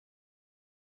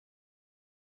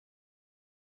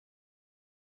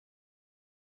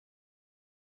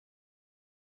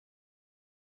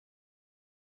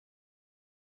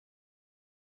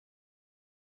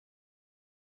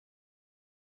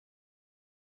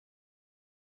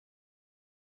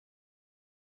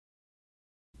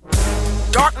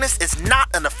darkness is not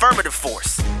an affirmative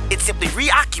force. It simply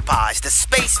reoccupies the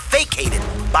space vacated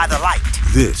by the light.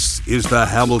 This is the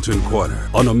Hamilton Corner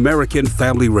on American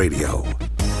Family Radio.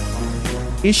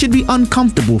 It should be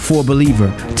uncomfortable for a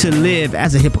believer to live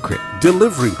as a hypocrite.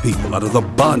 Delivering people out of the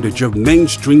bondage of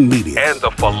mainstream media and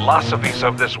the philosophies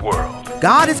of this world.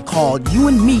 God has called you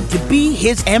and me to be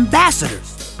his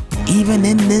ambassadors, even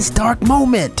in this dark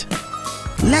moment.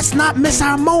 Let's not miss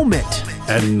our moment.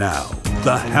 And now,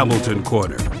 the Hamilton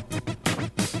Corner.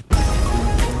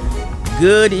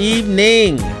 Good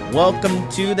evening. Welcome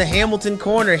to the Hamilton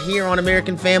Corner here on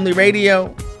American Family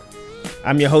Radio.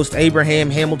 I'm your host,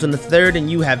 Abraham Hamilton III, and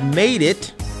you have made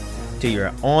it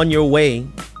to on your way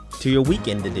to your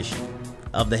weekend edition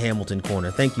of the Hamilton Corner.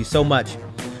 Thank you so much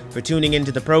for tuning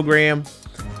into the program.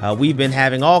 We've been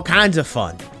having all kinds of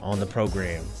fun on the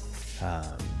program.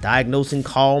 Diagnosing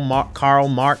Karl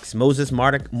Marx, Moses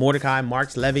Mordecai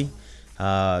Marx Levy,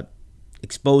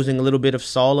 exposing a little bit of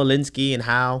Saul Alinsky and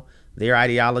how their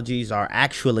ideologies are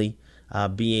actually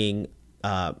being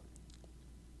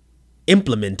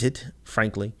implemented,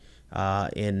 frankly,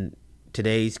 in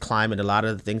today's climate. A lot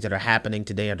of the things that are happening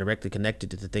today are directly connected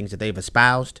to the things that they've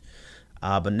espoused.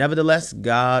 But nevertheless,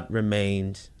 God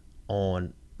remains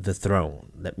on the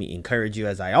throne. Let me encourage you,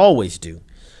 as I always do,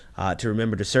 to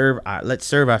remember to let's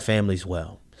serve our families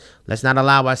well. Let's not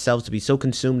allow ourselves to be so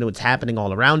consumed in what's happening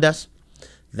all around us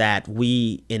that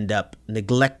we end up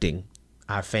neglecting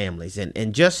our families.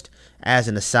 And just as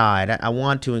an aside, I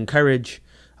want to encourage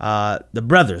the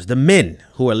brothers, the men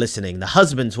who are listening, the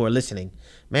husbands who are listening,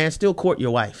 man, still court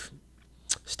your wife.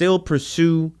 Still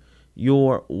pursue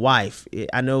your wife.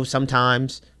 I know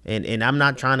sometimes, and I'm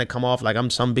not trying to come off like I'm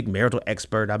some big marital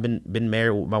expert. I've been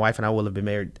married. My wife and I will have been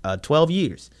married 12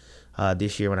 years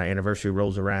this year when our anniversary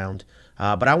rolls around.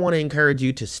 But I want to encourage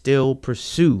you to still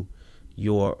pursue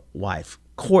your wife.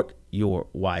 Court your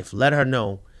wife. Let her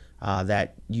know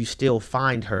that you still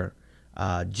find her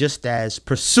just as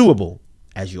pursuable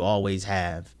as you always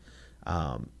have.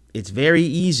 It's very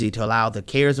easy to allow the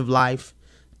cares of life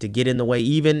to get in the way,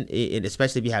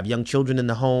 especially if you have young children in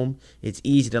the home. It's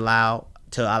easy to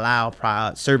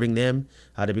allow serving them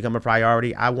to become a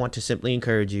priority. I want to simply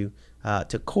encourage you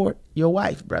to court your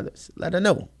wife, brothers. Let her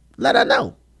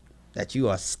know that you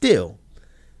are still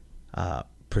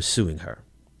pursuing her.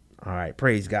 All right,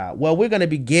 praise God. Well, we're going to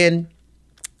begin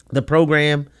the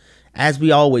program as we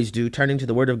always do, turning to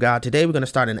the Word of God. Today, we're going to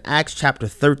start in Acts chapter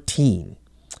 13.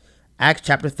 Acts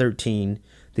chapter 13.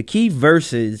 The key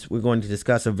verses we're going to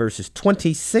discuss are verses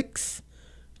 26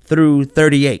 through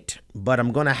 38. But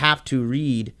I'm going to have to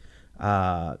read,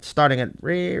 starting at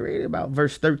right about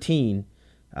verse 13,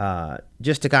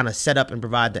 just to kind of set up and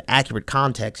provide the accurate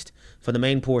context for the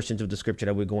main portions of the scripture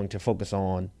that we're going to focus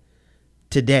on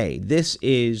today. This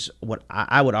is what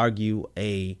I would argue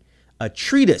a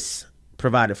treatise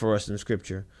provided for us in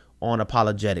scripture on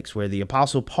apologetics, where the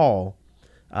apostle Paul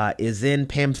is in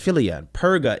Pamphylia.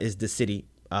 Perga is the city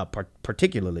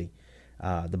particularly.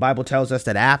 The Bible tells us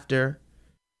that after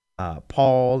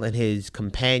Paul and his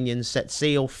companions set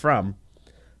sail from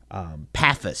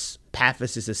Paphos.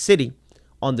 Paphos is a city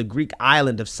on the Greek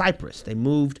island of Cyprus. They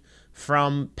moved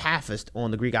from Paphos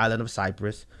on the Greek island of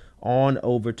Cyprus on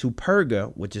over to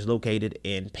Perga, which is located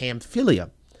in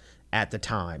Pamphylia at the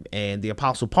time. And the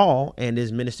apostle Paul and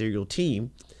his ministerial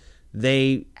team,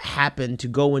 they happened to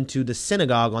go into the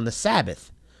synagogue on the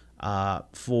Sabbath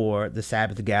for the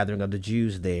Sabbath gathering of the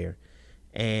Jews there.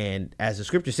 And as the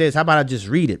scripture says, how about I just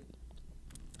read it?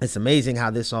 It's amazing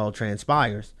how this all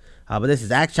transpires. But this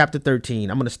is Acts chapter 13.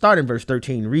 I'm going to start in verse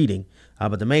 13 reading,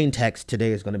 but the main text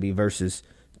today is going to be verses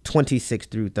 26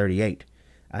 through 38.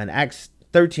 In Acts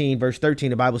 13, verse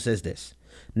 13, the Bible says this: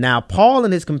 Now Paul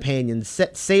and his companions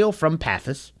set sail from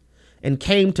Paphos and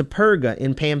came to Perga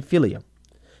in Pamphylia.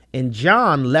 And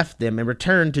John left them and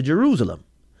returned to Jerusalem.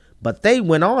 But they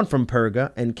went on from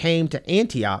Perga and came to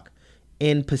Antioch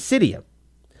in Pisidia.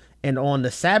 And on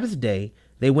the Sabbath day,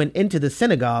 they went into the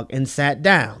synagogue and sat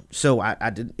down. So I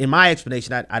did, in my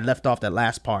explanation, I left off that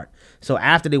last part. So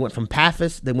after they went from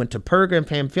Paphos, they went to Perga and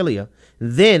Pamphylia.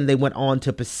 Then they went on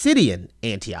to Pisidian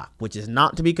Antioch, which is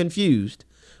not to be confused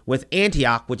with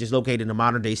Antioch, which is located in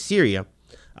modern day Syria,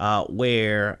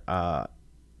 where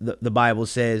the Bible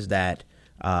says that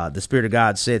the Spirit of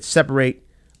God said, "Separate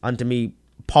unto me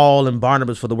Paul and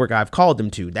Barnabas for the work I've called them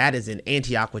to." That is in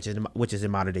Antioch, which is in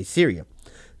modern day Syria.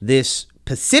 This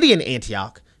Pisidian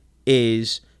Antioch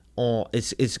is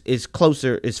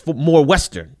closer, is more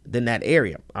western than that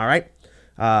area. All right,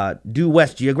 due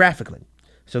west geographically.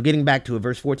 So getting back to it,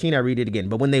 verse 14, I read it again.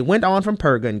 But when they went on from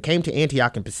Perga and came to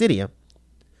Antioch in Pisidia,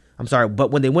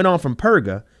 but when they went on from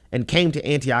Perga and came to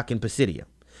Antioch in Pisidia.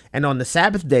 And on the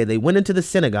Sabbath day, they went into the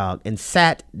synagogue and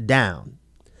sat down.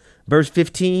 Verse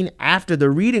 15, after the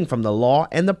reading from the law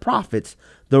and the prophets,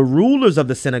 the rulers of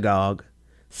the synagogue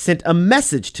sent a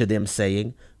message to them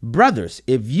saying, brothers,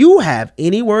 if you have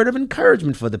any word of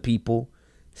encouragement for the people,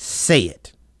 say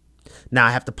it. Now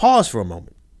I have to pause for a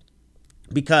moment,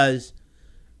 because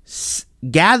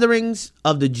gatherings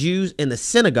of the Jews in the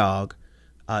synagogue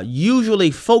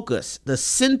usually focus the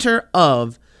center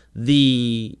of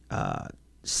the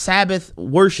Sabbath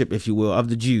worship, if you will, of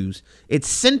the Jews. It's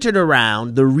centered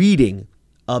around the reading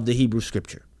of the Hebrew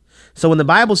scripture. So when the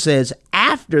Bible says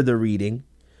after the reading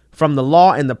from the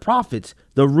law and the prophets,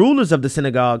 the rulers of the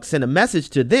synagogue sent a message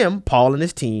to them, Paul and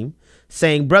his team,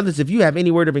 saying, brothers, if you have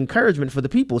any word of encouragement for the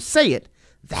people, say it.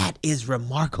 That is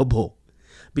remarkable,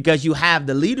 because you have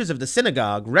the leaders of the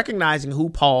synagogue recognizing who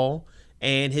Paul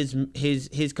and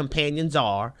his companions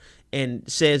are, and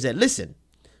says that, listen,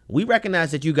 we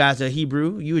recognize that you guys are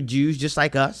Hebrew. You are Jews just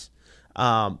like us.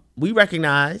 We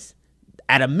recognize,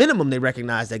 at a minimum, they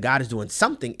recognize that God is doing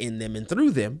something in them and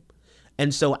through them.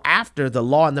 And so after the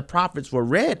law and the prophets were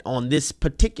read on this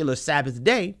particular Sabbath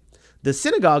day, the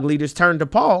synagogue leaders turned to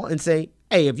Paul and say,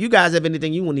 hey, if you guys have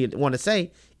anything you want to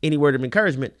say, any word of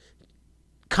encouragement,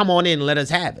 come on in and let us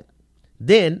have it.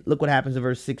 Then look what happens in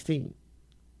verse 16.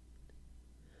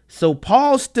 So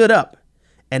Paul stood up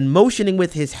and motioning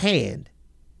with his hand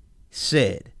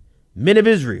said, men of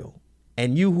Israel,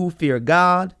 and you who fear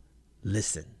God,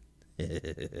 listen.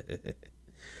 They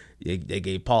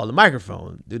gave Paul the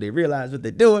microphone. Do they realize what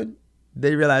they're doing?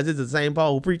 They realize this is the same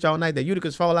Paul who preached all night that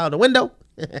Eutychus fall out the window.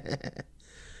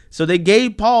 So they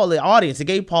gave Paul the audience. They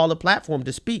gave Paul a platform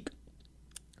to speak.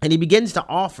 And he begins to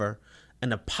offer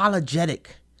an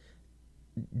apologetic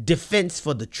defense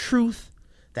for the truth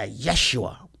that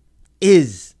Yeshua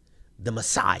is the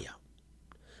Messiah.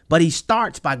 But he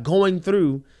starts by going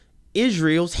through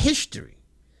Israel's history.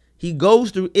 He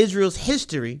goes through Israel's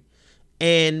history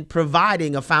and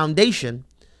providing a foundation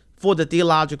for the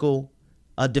theological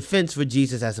defense for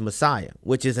Jesus as a Messiah,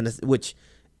 which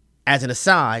as an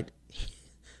aside,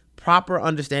 proper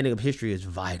understanding of history is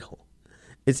vital.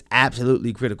 It's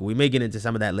absolutely critical. We may get into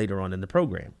some of that later on in the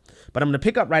program, but I'm going to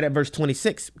pick up right at verse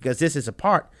 26, because this is a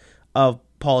part of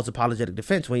Paul's apologetic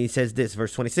defense when he says this,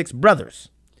 verse 26, brothers,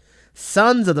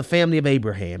 sons of the family of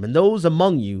Abraham, and those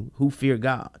among you who fear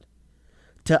God,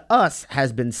 to us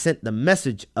has been sent the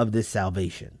message of this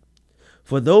salvation.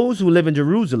 For those who live in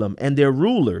Jerusalem and their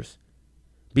rulers,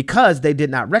 because they did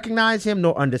not recognize him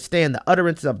nor understand the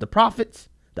utterances of the prophets,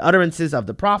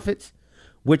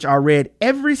 which are read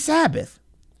every Sabbath,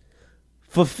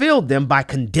 fulfilled them by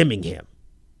condemning him.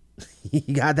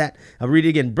 You got that? I'll read it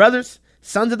again. Brothers,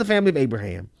 sons of the family of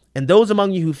Abraham, and those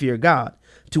among you who fear God,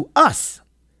 to us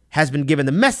has been given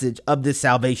the message of this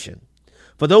salvation.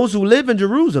 For those who live in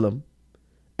Jerusalem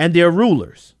and their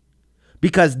rulers,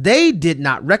 because they did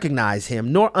not recognize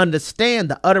him nor understand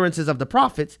the utterances of the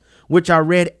prophets, which are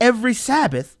read every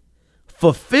Sabbath,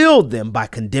 fulfilled them by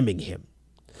condemning him.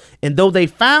 And though they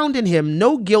found in him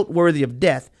no guilt worthy of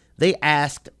death, they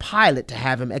asked Pilate to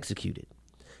have him executed.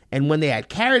 And when they had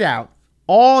carried out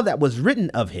all that was written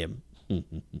of him,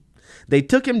 they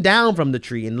took him down from the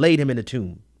tree and laid him in a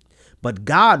tomb. But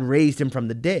God raised him from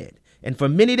the dead. And for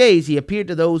many days he appeared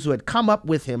to those who had come up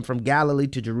with him from Galilee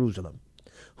to Jerusalem,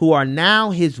 who are now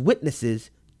his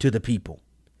witnesses to the people.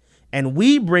 And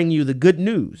we bring you the good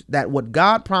news that what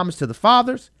God promised to the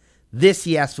fathers, this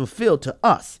he has fulfilled to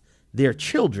us, their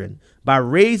children, by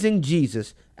raising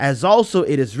Jesus, as also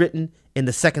it is written in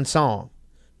the second Psalm,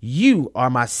 you are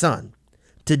my son.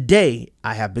 Today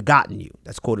I have begotten you.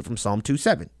 That's quoted from Psalm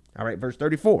 2:7. All right, verse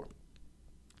 34.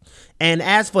 And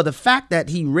as for the fact that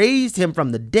he raised him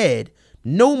from the dead,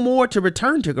 no more to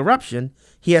return to corruption,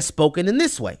 he has spoken in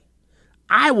this way.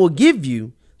 I will give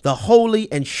you the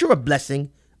holy and sure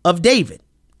blessing of David.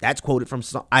 That's quoted from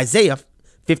Isaiah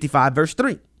 55, verse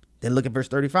 3. Then look at verse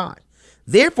 35.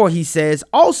 Therefore, he says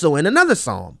also in another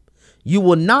psalm, you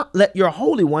will not let your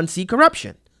Holy One see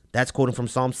corruption. That's quoted from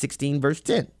Psalm 16, verse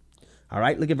 10. All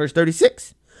right, look at verse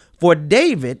 36. For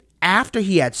David, after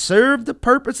he had served the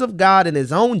purpose of God in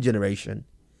his own generation,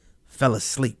 fell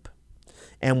asleep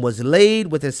and was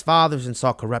laid with his fathers and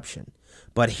saw corruption.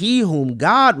 But he whom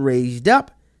God raised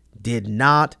up did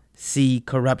not see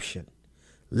corruption.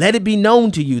 Let it be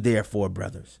known to you, therefore,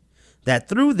 brothers, that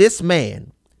through this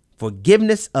man,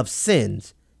 forgiveness of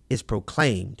sins is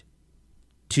proclaimed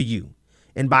to you.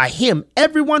 And by him,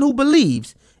 everyone who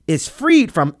believes is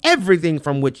freed from everything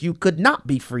from which you could not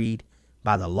be freed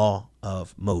by the law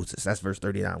of Moses. That's verse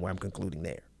 39, where I'm concluding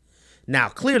there. Now,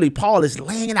 clearly, Paul is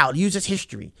laying it out, uses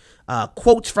history,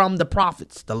 quotes from the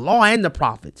prophets, the law and the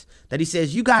prophets, that he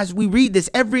says, you guys, we read this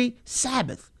every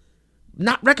Sabbath,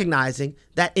 not recognizing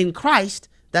that in Christ,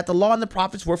 that the law and the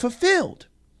prophets were fulfilled.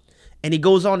 And he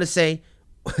goes on to say,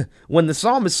 when the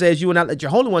psalmist says, you will not let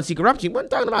your Holy One see corruption, he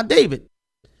wasn't talking about David,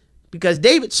 because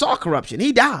David saw corruption.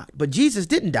 He died, but Jesus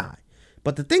didn't die.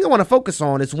 But the thing I want to focus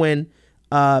on is when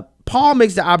Paul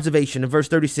makes the observation in verse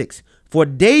 36, for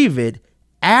David,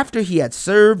 after he had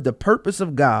served the purpose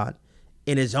of God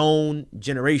in his own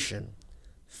generation,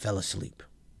 fell asleep.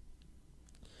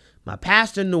 My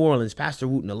pastor in New Orleans, Pastor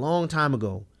Woodson, a long time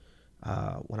ago,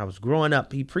 when I was growing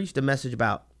up, he preached a message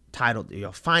titled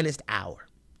Your Finest Hour.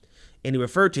 And he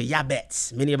referred to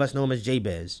Jabez. Many of us know him as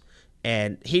Jabez.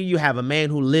 And here you have a man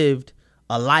who lived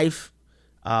a life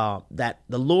that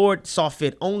the Lord saw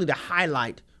fit only to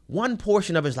highlight one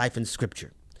portion of his life in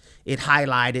Scripture. It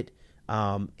highlighted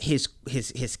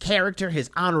his character, his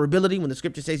honorability, when the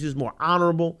Scripture says he was more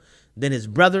honorable than his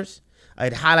brothers.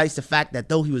 It highlights the fact that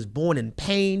though he was born in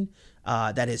pain,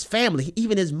 that his family,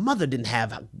 even his mother, didn't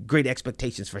have great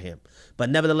expectations for him.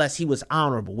 But nevertheless, he was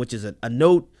honorable, which is a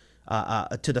note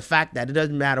to the fact that it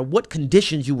doesn't matter what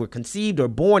conditions you were conceived or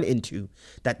born into,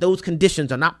 that those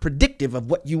conditions are not predictive of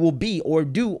what you will be or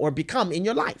do or become in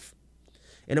your life.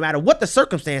 And no matter what the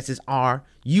circumstances are,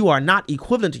 you are not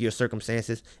equivalent to your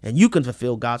circumstances, and you can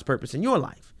fulfill God's purpose in your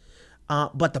life.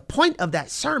 But the point of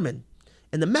that sermon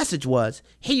and the message was,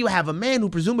 here you have a man who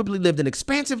presumably lived an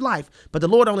expansive life, but the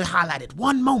Lord only highlighted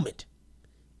one moment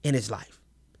in his life.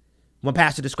 One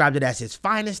pastor described it as his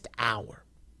finest hour.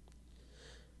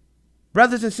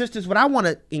 Brothers and sisters, what I want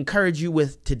to encourage you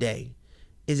with today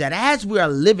is that as we are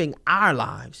living our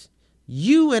lives,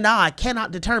 you and I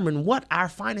cannot determine what our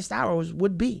finest hours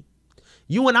would be.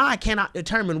 You and I cannot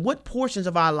determine what portions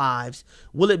of our lives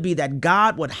will it be that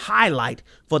God would highlight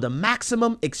for the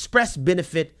maximum express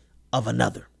benefit of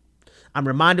another. I'm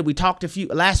reminded we talked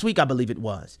last week, I believe it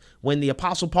was, when the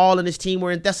Apostle Paul and his team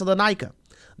were in Thessalonica.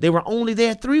 They were only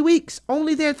there 3 weeks,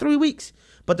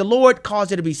 But the Lord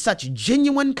caused it to be such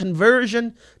genuine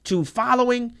conversion to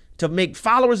make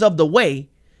followers of the way,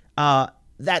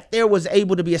 that there was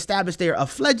able to be established there a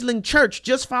fledgling church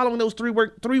just following those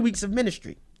 3 weeks of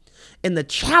ministry. And the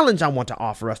challenge I want to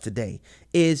offer us today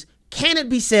is, can it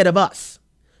be said of us?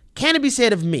 Can it be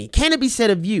said of me? Can it be said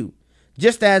of you?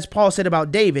 Just as Paul said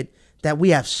about David, that we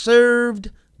have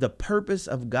served the purpose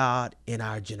of God in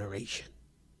our generation.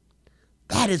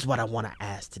 That is what I want to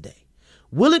ask today.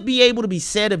 Will it be able to be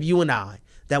said of you and I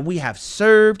that we have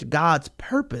served God's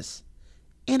purpose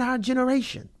in our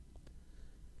generation?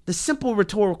 The simple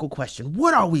rhetorical question,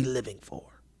 what are we living for?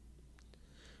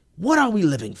 What are we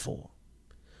living for?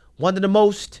 One of the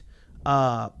most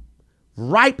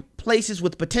ripe places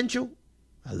with potential,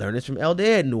 I learned this from Elder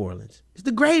Ed in New Orleans, is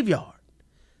the graveyard.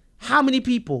 How many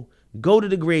people go to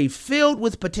the grave filled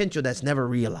with potential that's never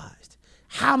realized?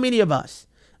 How many of us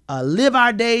live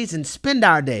our days and spend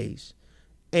our days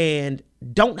and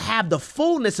don't have the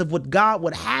fullness of what God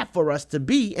would have for us to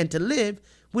be and to live?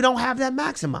 We don't have that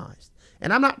maximized.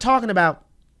 And I'm not talking about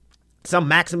some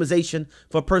maximization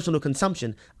for personal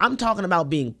consumption. I'm talking about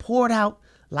being poured out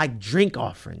like drink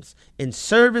offerings in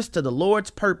service to the Lord's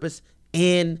purpose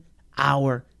in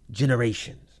our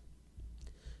generations.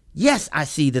 Yes, I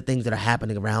see the things that are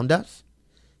happening around us.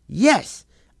 Yes,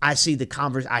 I see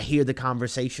I hear the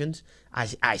conversations.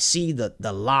 I see the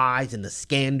lies and the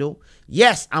scandal.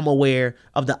 Yes, I'm aware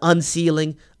of the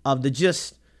unsealing of the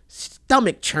just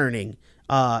stomach churning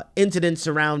incidents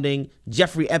surrounding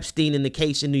Jeffrey Epstein in the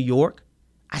case in New York.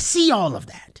 I see all of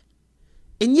that.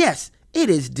 And yes, it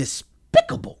is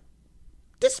despicable.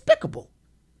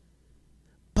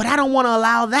 But I don't want to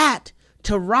allow that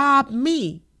to rob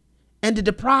me and to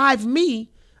deprive me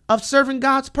of serving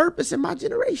God's purpose in my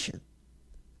generation.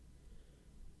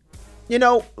 You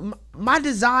know, my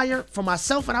desire for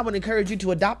myself, and I would encourage you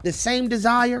to adopt the same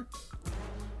desire,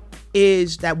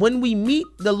 is that when we meet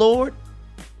the Lord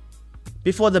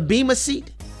before the bema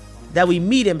seat, that we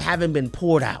meet him having been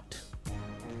poured out.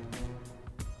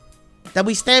 That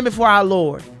we stand before our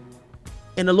Lord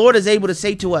and the Lord is able to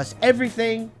say to us,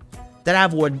 everything that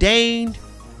I've ordained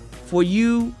for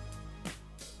you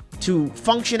to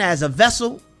function as a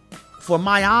vessel for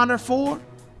my honor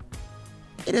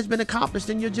it has been accomplished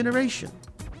in your generation.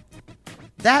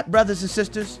 That, brothers and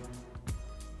sisters,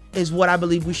 is what I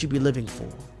believe we should be living for.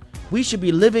 We should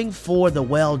be living for the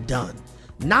well done,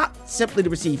 not simply to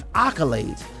receive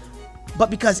accolades, but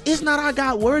because is not our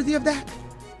God worthy of that?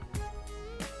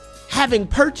 Having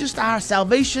purchased our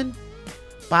salvation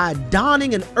by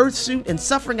donning an earth suit and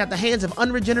suffering at the hands of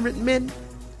unregenerate men,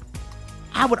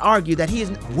 I would argue that he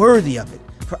isn't worthy of it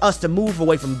for us to move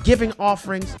away from giving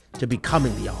offerings to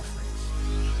becoming the offerings.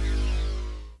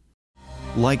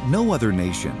 Like no other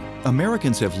nation,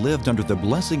 Americans have lived under the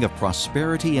blessing of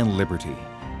prosperity and liberty.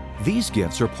 These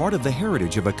gifts are part of the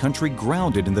heritage of a country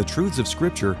grounded in the truths of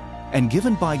Scripture and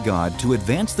given by God to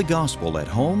advance the gospel at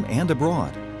home and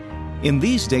abroad. In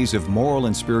these days of moral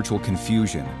and spiritual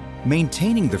confusion,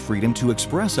 maintaining the freedom to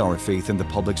express our faith in the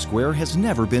public square has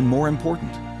never been more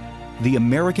important. The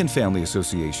American Family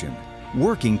Association,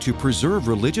 working to preserve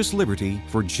religious liberty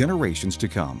for generations to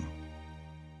come.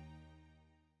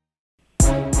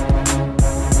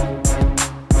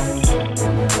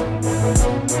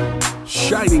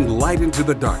 Shining light into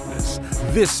the darkness,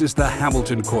 this is the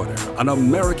Hamilton Corner on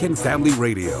American Family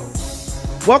Radio.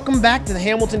 Welcome back to the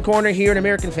Hamilton Corner here on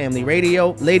American Family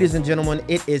Radio. Ladies and gentlemen,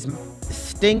 it is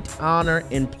distinct honor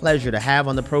and pleasure to have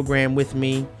on the program with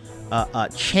me a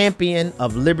champion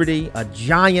of liberty, a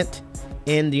giant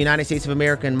in the United States of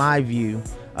America, in my view.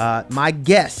 My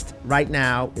guest right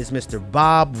now is Mr.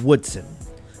 Bob Woodson,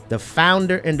 the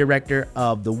founder and director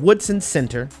of the Woodson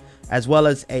Center, as well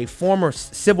as a former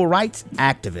civil rights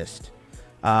activist,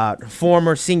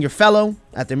 former senior fellow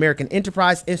at the American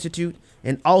Enterprise Institute,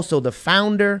 and also the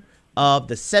founder of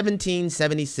the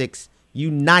 1776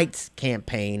 Unites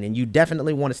campaign. And you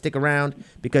definitely want to stick around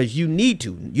because you need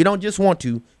to. You don't just want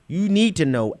to. You need to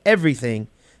know everything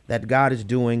that God is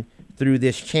doing through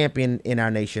this champion in our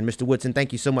nation. Mr. Woodson,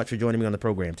 thank you so much for joining me on the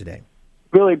program today.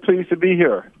 Really pleased to be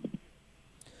here.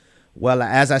 Well,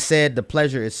 as I said, the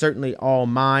pleasure is certainly all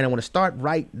mine. I want to start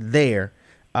right there.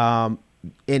 In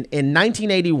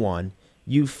 1981,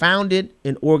 you founded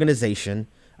an organization.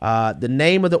 The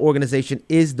name of the organization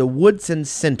is the Woodson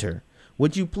Center.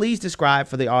 Would you please describe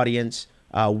for the audience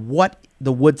what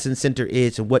the Woodson Center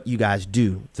is and what you guys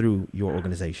do through your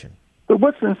organization? The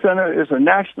Woodson Center is a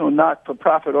national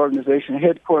not-for-profit organization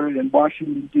headquartered in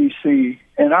Washington, D.C.,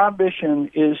 and our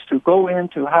mission is to go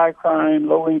into high-crime,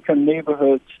 low-income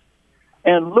neighborhoods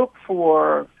and look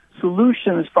for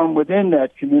solutions from within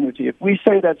that community. If we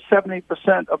say that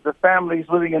 70% of the families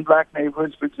living in black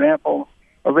neighborhoods, for example,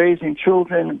 are raising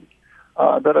children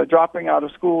that are dropping out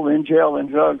of school, in jail, and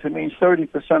drugs, it means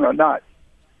 30% are not.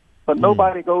 But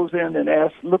nobody goes in and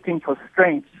asks, looking for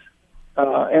strengths.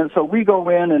 And so we go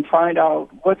in and find out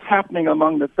what's happening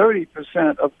among the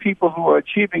 30% of people who are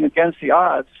achieving against the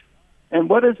odds, and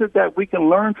what is it that we can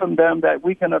learn from them that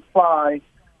we can apply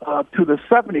to the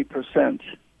 70%.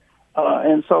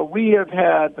 And so we have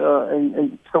had,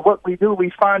 so what we do, we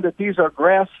find that these are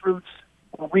grassroots,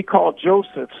 what we call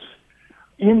Josephs,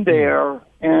 in there.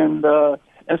 And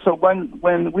so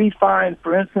when we find,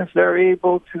 for instance, they're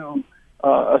able to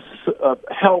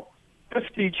help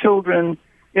 50 children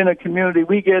in a community,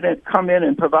 we come in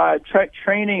and provide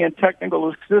training and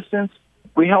technical assistance.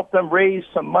 We help them raise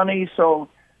some money so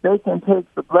they can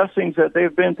take the blessings that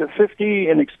they've been to 50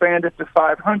 and expand it to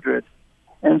 500.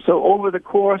 And so over the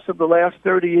course of the last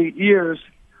 38 years,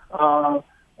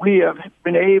 we have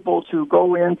been able to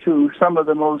go into some of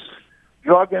the most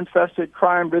drug-infested,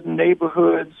 crime-ridden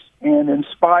neighborhoods and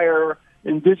inspire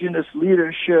indigenous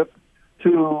leadership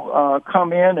to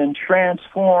come in and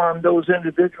transform those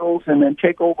individuals and then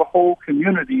take over whole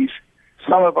communities.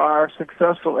 Some of our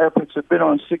successful efforts have been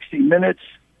on 60 Minutes,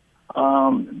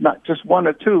 not just one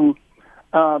or two,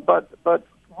 but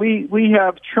we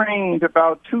have trained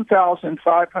about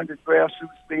 2,500 grassroots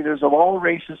leaders of all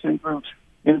races and groups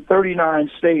in 39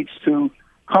 states to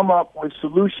come up with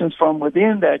solutions from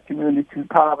within that community to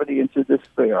poverty and to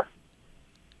despair.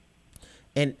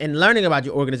 And learning about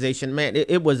your organization, man,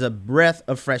 it was a breath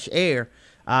of fresh air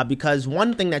because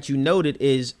one thing that you noted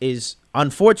is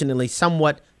unfortunately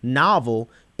somewhat novel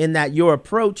in that your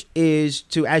approach is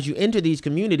to, as you enter these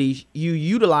communities, you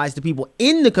utilize the people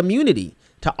in the community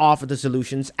to offer the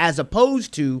solutions, as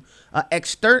opposed to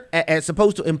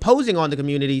imposing on the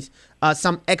communities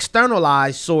some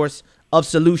externalized source of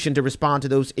solution to respond to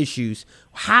those issues.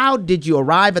 How did you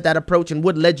arrive at that approach, and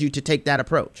what led you to take that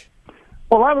approach?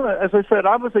 Well, as I said,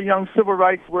 I was a young civil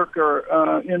rights worker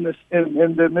in the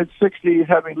mid-'60s,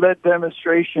 having led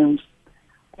demonstrations.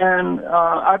 And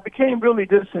I became really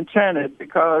disenchanted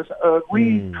because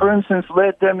we, for instance,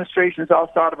 led demonstrations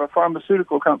outside of a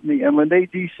pharmaceutical company. And when they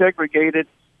desegregated,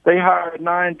 they hired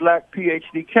 9 black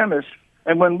PhD chemists.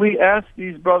 And when we asked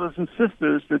these brothers and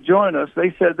sisters to join us,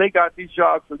 they said they got these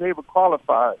jobs because they were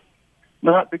qualified,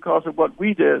 not because of what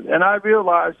we did. And I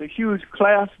realized a huge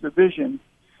class division.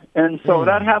 And so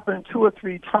that happened 2 or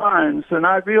 3 times. And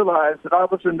I realized that I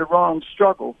was in the wrong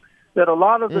struggle, that a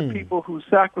lot of the people who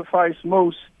sacrificed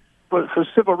most for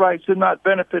civil rights did not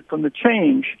benefit from the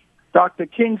change. Dr.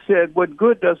 King said, what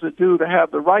good does it do to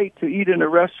have the right to eat in a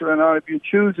restaurant of your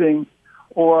choosing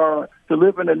or to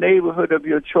live in a neighborhood of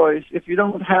your choice if you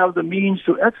don't have the means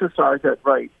to exercise that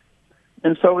right?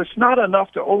 And so it's not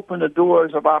enough to open the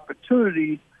doors of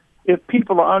opportunity if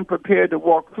people are unprepared to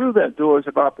walk through that doors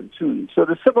of opportunity. So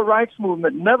the civil rights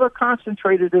movement never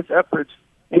concentrated its efforts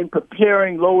in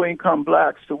preparing low-income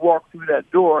blacks to walk through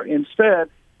that door. Instead,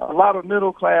 a lot of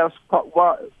middle-class,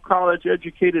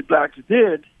 college-educated blacks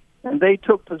did, and they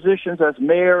took positions as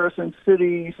mayors in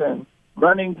cities and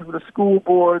running through the school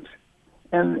boards,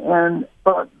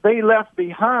 but they left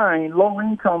behind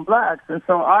low-income blacks. And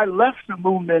so I left the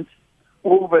movement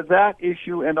over that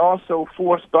issue and also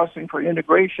forced busing for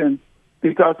integration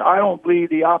because I don't believe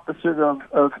the opposite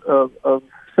of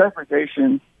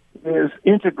segregation is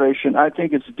integration. I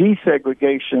think it's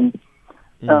desegregation.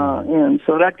 And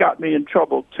so that got me in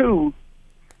trouble, too,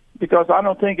 because I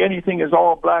don't think anything is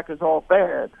all black is all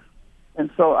bad. And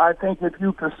so I think if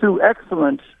you pursue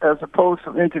excellence as opposed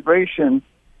to integration,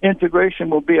 integration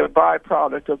will be a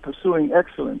byproduct of pursuing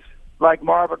excellence. Like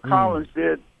Marva Collins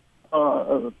did,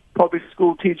 a public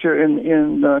school teacher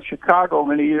in Chicago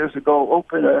many years ago,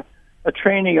 opened a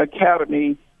training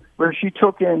academy where she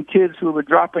took in kids who were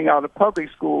dropping out of public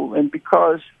school, and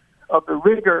because of the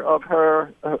rigor of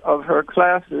her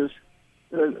classes,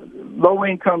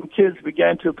 low-income kids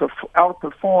began to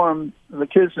outperform the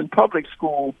kids in public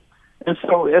school, and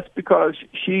so that's because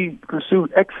she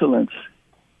pursued excellence.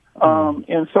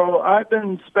 And so I've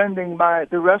been spending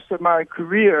the rest of my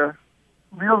career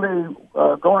really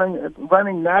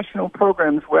running national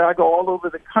programs where I go all over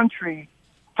the country,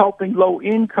 helping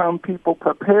low-income people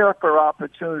prepare for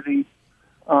opportunity.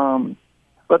 So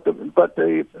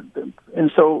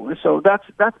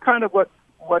that's kind of what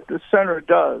the center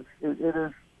does. It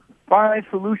is find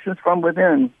solutions from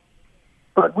within.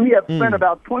 But we have spent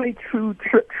about $22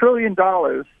 trillion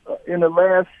in the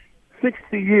last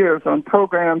 60 years on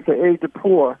programs to aid the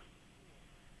poor.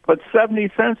 But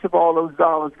 70 cents of all those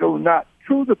dollars go not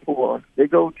to the poor. They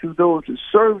go to those who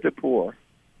serve the poor,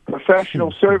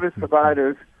 professional service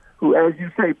providers who, as you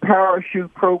say,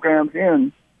 parachute programs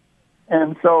in.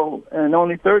 And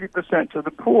only 30% to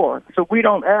the poor. So we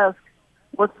don't ask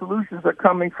what solutions are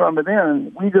coming from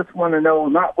within. We just want to know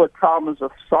not what problems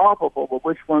are solvable, but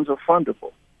which ones are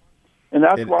fundable. And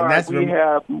that's why we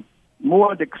have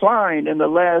more decline in the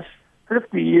last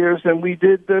 50 years than we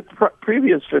did the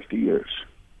previous 50 years.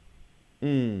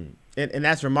 And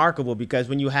that's remarkable because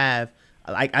when you have,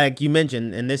 like you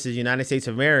mentioned, and this is United States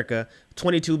of America,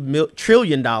 $22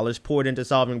 trillion poured into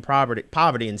solving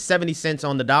poverty, and 70 cents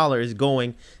on the dollar is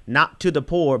going not to the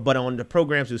poor, but on the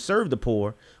programs who serve the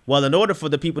poor. Well, in order for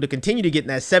the people to continue to get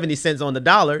that 70 cents on the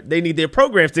dollar, they need their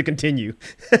programs to continue.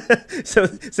 So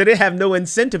they have no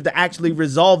incentive to actually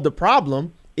resolve the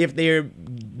problem if they're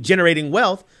generating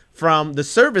wealth from the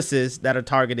services that are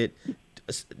targeted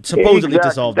supposedly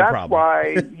to solve the problem.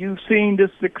 That's why you've seen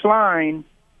this decline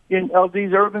in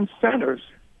these urban centers.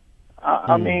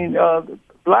 I mean,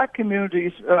 black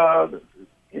communities, and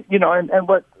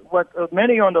what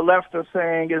many on the left are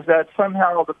saying is that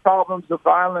somehow the problems of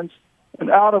violence and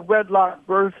out-of-wedlock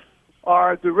births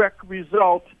are a direct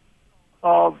result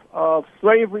of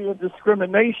slavery and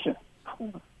discrimination.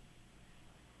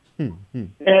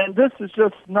 And this is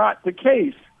just not the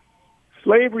case.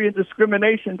 Slavery and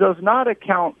discrimination does not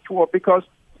account for, because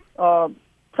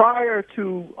prior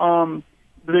to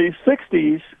the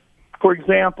 60s, for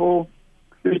example,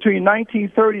 between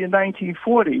 1930 and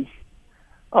 1940,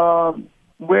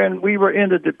 when we were in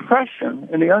the Depression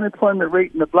and the unemployment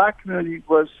rate in the black community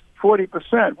was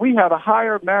 40%, we had a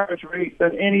higher marriage rate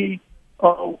than any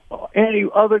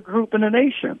other group in the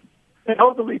nation. And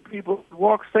elderly people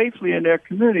walk safely in their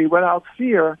community without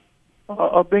fear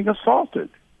of being assaulted.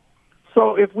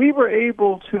 So if we were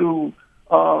able to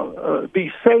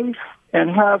be safe and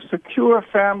have secure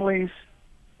families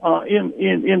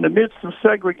in the midst of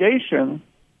segregation,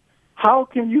 how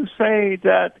can you say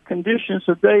that conditions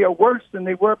today are worse than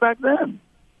they were back then?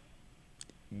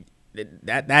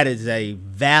 That is a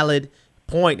valid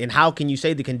point. And how can you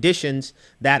say the conditions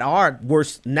that are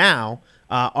worse now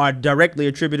are directly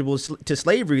attributable to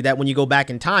slavery, that when you go back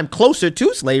in time closer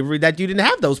to slavery, that you didn't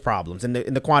have those problems in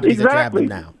the quantities that you have them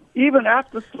now? Even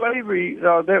after slavery,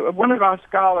 one of our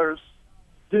scholars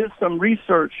did some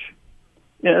research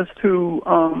as to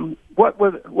what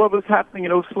was happening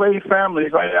in those slave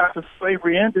families right after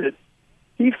slavery ended.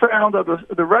 He found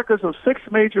the records of six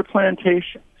major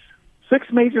plantations.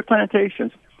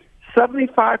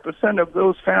 75% of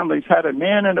those families had a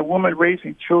man and a woman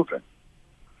raising children.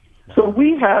 So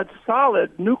we had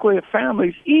solid nuclear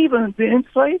families even in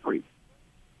slavery.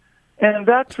 And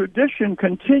that tradition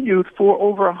continued for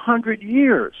over 100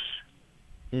 years.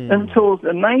 Until the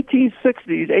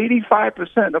 1960s,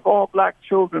 85% of all black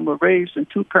children were raised in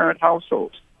two-parent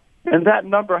households. And that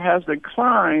number has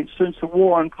declined since the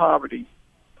war on poverty.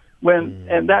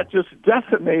 And that just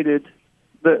decimated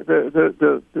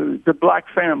the black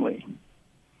family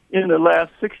in the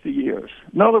last 60 years.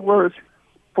 In other words,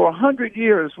 for 100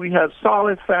 years, we had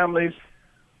solid families.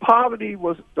 Poverty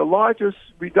was the largest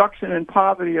reduction in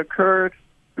poverty occurred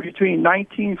between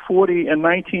 1940 and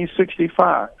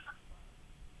 1965.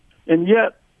 And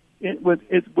yet, with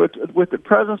the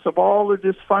presence of all of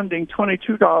this funding,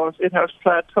 $22, it has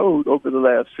plateaued over the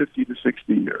last 50 to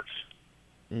 60 years.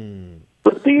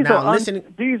 But these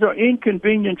are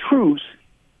inconvenient truths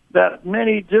that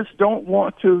many just don't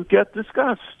want to get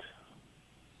discussed.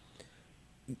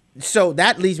 So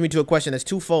that leads me to a question that's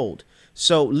twofold.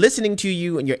 So listening to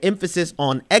you and your emphasis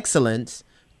on excellence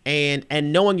and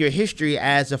knowing your history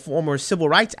as a former civil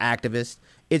rights activist,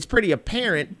 it's pretty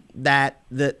apparent that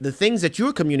the things that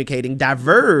you're communicating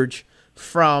diverge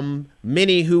from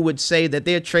many who would say that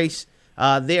they trace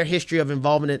their history of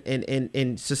involvement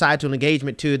in societal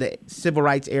engagement to the civil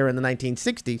rights era in the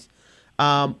 1960s.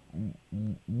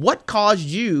 What caused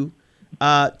you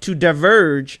to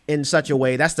diverge in such a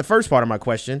way? That's the first part of my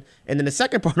question. And then the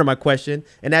second part of my question,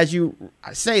 and as you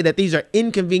say that these are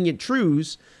inconvenient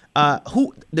truths,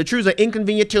 the truths are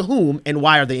inconvenient to whom and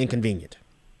why are they inconvenient?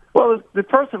 Well,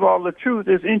 first of all, the truth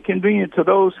is inconvenient to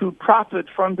those who profit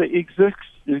from the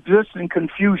existing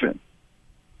confusion.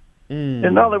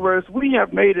 In other words, we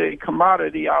have made a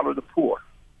commodity out of the poor.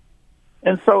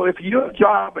 And so if your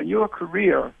job and your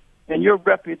career and your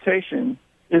reputation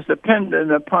is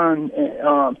dependent upon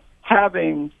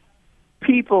having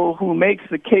people who makes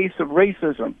the case of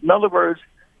racism, in other words,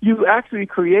 you actually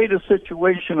create a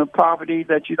situation of poverty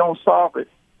that you don't solve it.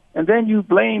 And then you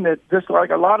blame it, just like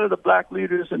a lot of the black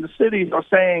leaders in the cities are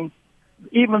saying,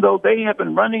 even though they have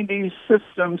been running these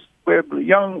systems where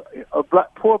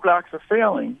poor blacks are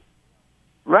failing,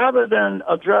 rather than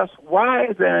address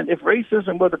why then, if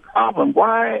racism were the problem,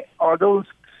 why are those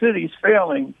cities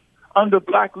failing under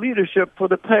black leadership for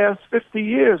the past 50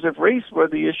 years if race were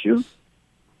the issue?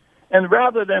 And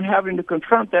rather than having to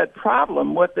confront that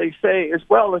problem, what they say is,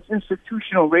 well, it's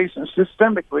institutional racism,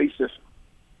 systemic racism.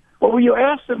 Well, when you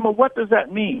ask them, well, what does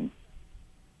that mean?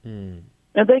 And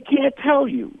they can't tell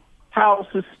you how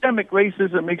systemic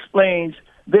racism explains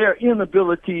their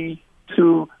inability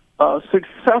to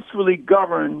successfully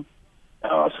govern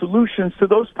solutions to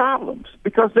those problems,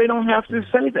 because they don't have to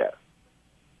say that.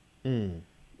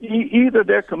 Either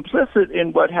they're complicit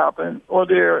in what happened, or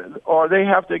they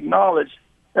have to acknowledge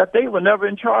that they were never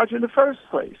in charge in the first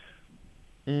place.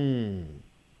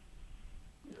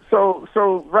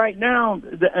 So right now,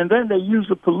 and then they use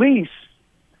the police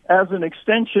as an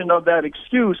extension of that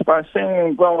excuse by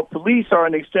saying, well, police are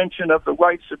an extension of the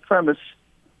white supremacy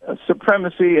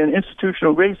and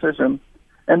institutional racism.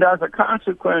 And as a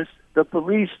consequence, the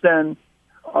police then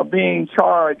are being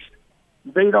charged.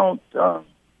 They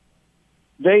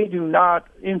do not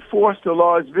enforce the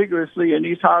laws vigorously in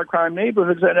these high crime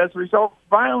neighborhoods, and as a result,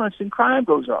 violence and crime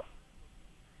goes up.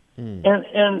 And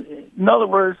in other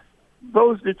words,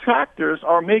 those detractors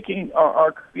are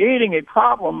creating a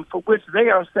problem for which they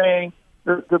are saying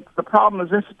the problem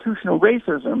is institutional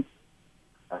racism,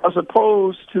 as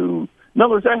opposed to, in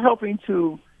other words, they're helping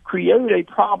to create a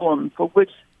problem for which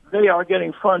they are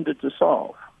getting funded to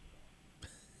solve.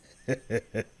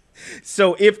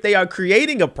 So if they are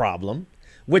creating a problem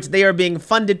which they are being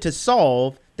funded to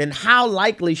solve, then how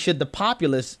likely should the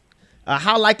populace,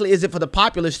 how likely is it for the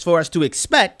populace for us to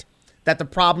expect that the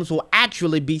problems will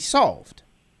actually be solved?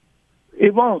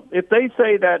 It won't. If they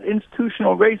say that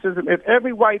institutional racism, if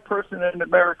every white person in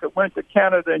America went to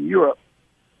Canada and Europe,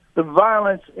 the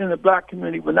violence in the black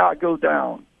community would not go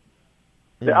down.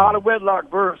 The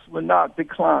out-of-wedlock births would not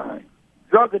decline.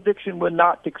 Drug addiction would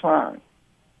not decline.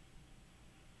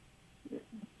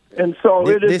 And so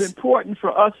it is important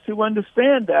for us to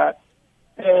understand that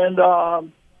and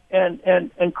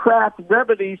craft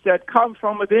remedies that come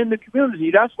from within the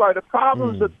community. That's why the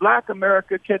problems of black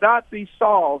America cannot be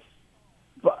solved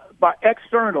by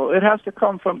external. It has to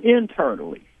come from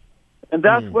internally. And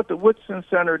that's what the Woodson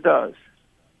Center does.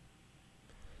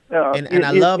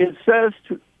 It says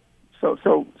to, so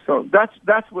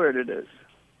that's where it is.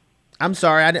 I'm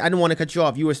sorry, I didn't want to cut you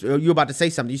off. You were about to say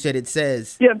something. You said it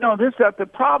says. Yeah, no, that the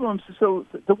problems. So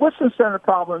the Woodson Center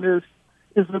problem is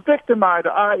the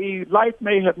victimizer, i.e., life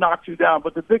may have knocked you down,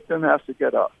 but the victim has to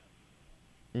get up.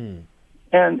 And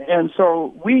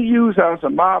so we use as a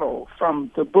model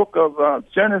from the book of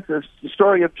Genesis, the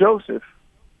story of Joseph.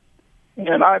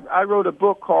 And I wrote a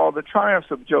book called The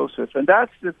Triumphs of Joseph, and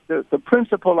that's the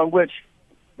principle on which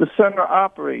the center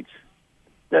operates.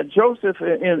 That Joseph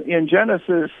in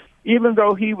Genesis, even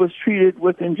though he was treated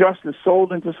with injustice,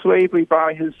 sold into slavery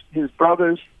by his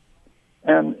brothers,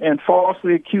 and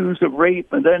falsely accused of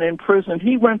rape, and then imprisoned,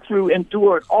 he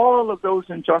endured all of those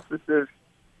injustices,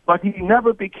 but he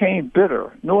never became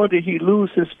bitter, nor did he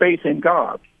lose his faith in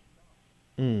God.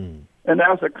 And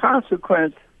as a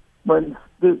consequence, when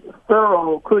the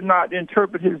Pharaoh could not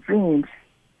interpret his dreams,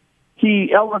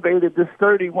 he elevated this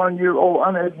 31-year-old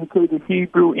uneducated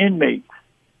Hebrew inmate.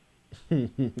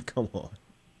 Come on.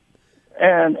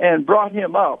 And brought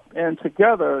him up. And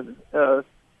together,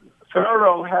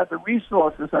 Pharaoh had the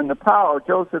resources and the power.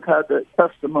 Joseph had the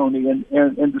testimony and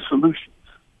the solutions.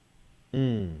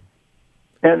 And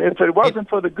if it wasn't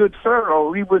for the good Pharaoh,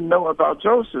 we wouldn't know about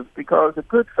Joseph, because a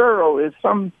good Pharaoh is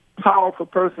some powerful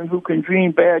person who can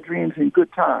dream bad dreams in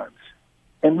good times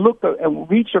and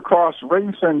reach across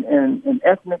race and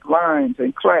ethnic lines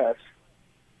and class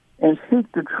and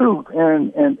seek the truth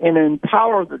and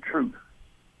empower the truth.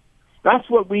 That's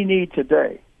what we need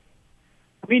today.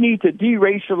 We need to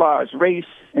deracialize race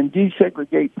and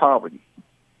desegregate poverty.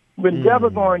 We're never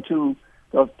going to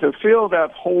fill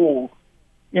that hole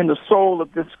in the soul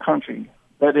of this country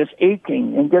that is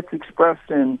aching and gets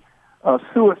expressed in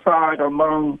suicide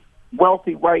among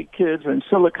wealthy white kids in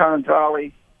Silicon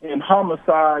Valley and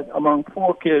homicide among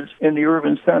poor kids in the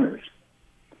urban centers.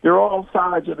 They're all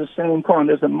sides of the same coin.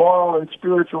 There's a moral and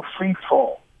spiritual free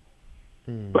fall.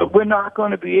 But we're not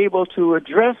going to be able to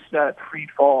address that free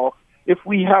fall if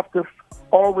we have to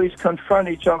always confront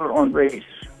each other on race.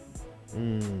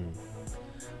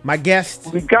 My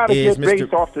guest We've got to is get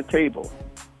race off the table.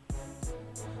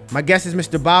 My guest is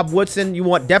Mr. Bob Woodson. You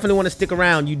definitely want to stick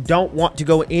around. You don't want to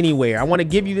go anywhere. I want to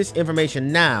give you this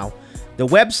information now. The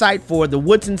website for the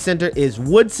Woodson Center is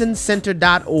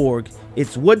woodsoncenter.org.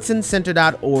 It's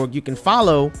woodsoncenter.org. You can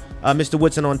follow Mr.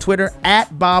 Woodson on Twitter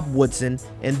at Bob Woodson.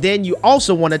 And then you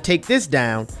also want to take this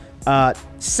down,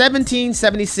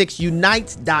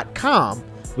 1776unites.com.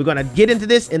 We're going to get into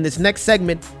this in this next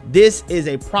segment. This is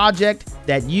a project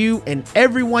that you and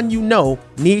everyone you know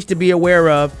needs to be aware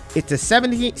of. It's the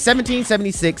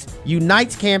 1776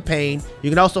 Unites campaign. You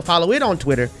can also follow it on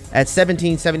Twitter at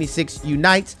 1776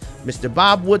 Unites. Mr.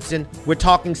 Bob Woodson, we're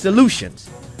talking solutions.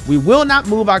 We will not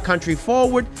move our country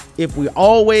forward if we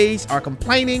always are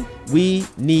complaining. We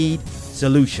need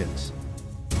solutions.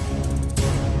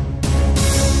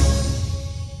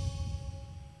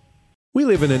 We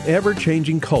live in an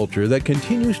ever-changing culture that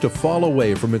continues to fall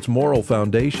away from its moral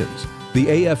foundations.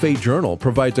 The AFA Journal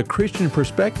provides a Christian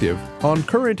perspective on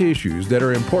current issues that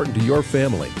are important to your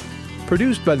family.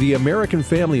 Produced by the American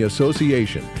Family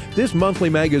Association, this monthly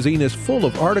magazine is full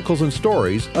of articles and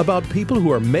stories about people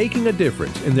who are making a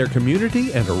difference in their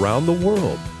community and around the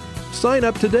world. Sign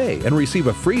up today and receive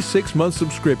a free 6-month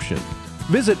subscription.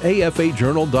 Visit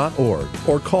afajournal.org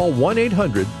or call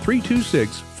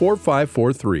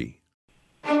 1-800-326-4543.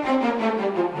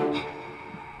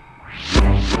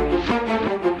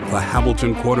 The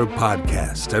Hamilton Quarter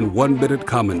podcast and 1-minute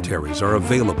commentaries are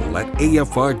available at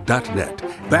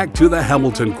afr.net. Back to the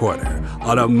Hamilton Quarter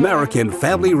on American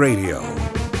Family Radio.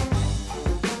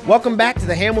 Welcome back to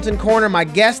the Hamilton Corner. My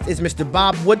guest is Mr.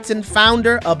 Bob Woodson,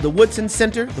 founder of the Woodson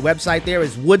Center. The website there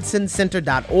is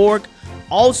woodsoncenter.org.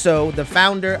 Also, the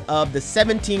founder of the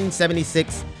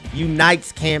 1776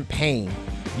 Unites campaign.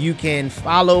 You can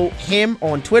follow him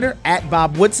on Twitter at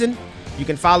Bob Woodson. You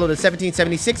can follow the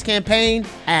 1776 campaign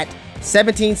at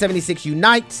 1776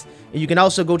 Unites. And you can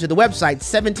also go to the website,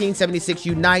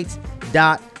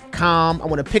 1776unites.com. I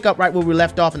want to pick up right where we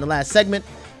left off in the last segment.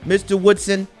 Mr.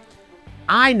 Woodson,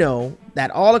 I know that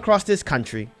all across this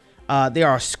country, there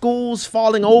are schools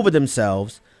falling over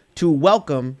themselves to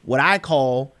welcome what I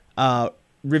call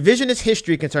revisionist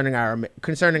history concerning our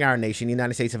nation, the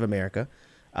United States of America.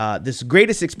 This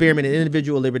greatest experiment in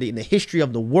individual liberty in the history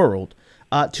of the world,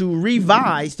 to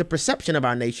revise the perception of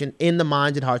our nation in the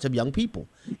minds and hearts of young people.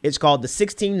 It's called the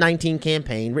 1619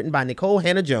 campaign, written by Nicole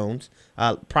Hannah-Jones,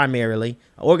 primarily,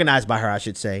 organized by her, I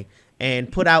should say, and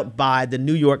put out by the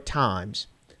New York Times.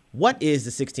 What is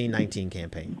the 1619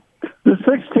 campaign? The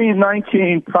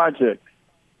 1619 project.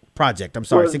 I'm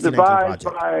sorry, was 1619 devised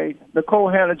project. by Nicole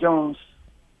Hannah-Jones,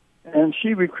 and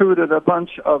she recruited a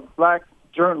bunch of black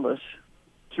journalists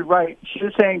to write.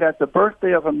 She's saying that the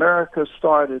birthday of America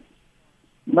started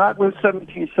not with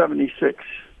 1776,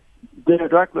 the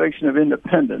Declaration of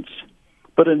Independence,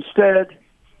 but instead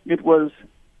it was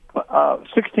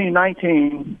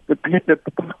 1619,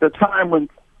 the time when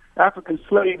African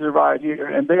slaves arrived here,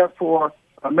 and therefore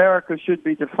America should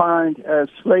be defined as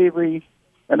slavery,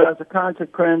 and as a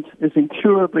consequence is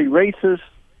incurably racist.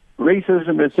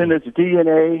 Racism is in its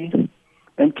DNA,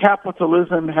 and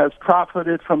capitalism has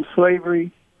profited from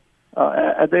slavery.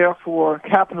 Therefore,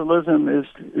 capitalism is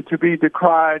to be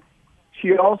decried.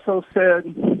 She also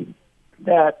said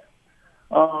that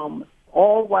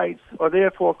all whites are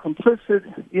therefore complicit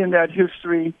in that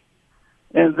history,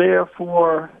 and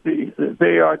therefore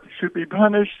should be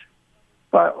punished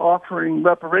by offering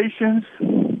reparations,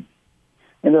 and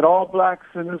that all blacks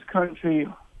in this country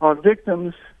are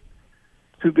victims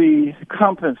to be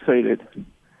compensated,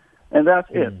 and that's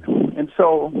it. And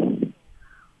so,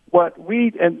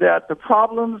 that the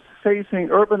problems facing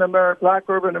Black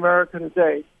urban America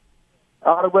today,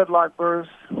 out of wedlock births,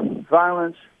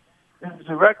 violence, is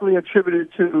directly attributed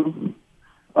to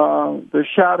the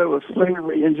shadow of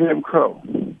slavery and Jim Crow.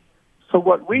 So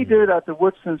what we did at the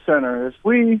Woodson Center is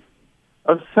we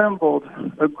assembled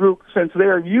a group, since they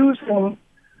are using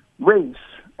race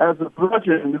as a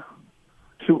bludgeon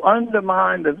to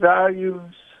undermine the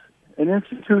values and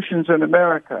institutions in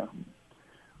America.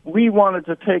 We wanted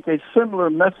to take a similar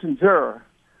messenger.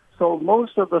 So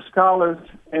most of the scholars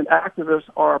and activists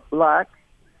are black,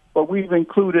 but we've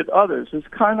included others. It's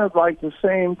kind of like the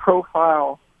same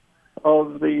profile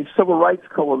of the Civil Rights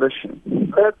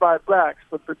Coalition, led by blacks,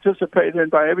 but participated in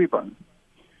by everyone.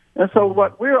 And so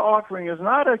what we're offering is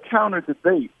not a counter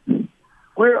debate.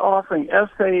 We're offering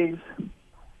essays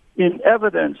in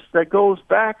evidence that goes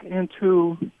back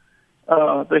into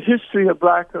the history of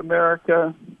Black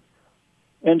America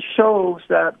and shows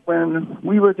that when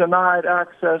we were denied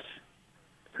access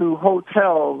to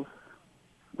hotels,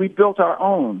 we built our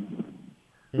own.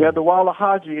 We had the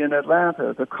Wallahaji in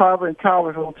Atlanta, the Carver and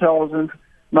Coward hotels in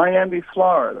Miami,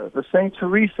 Florida, the St.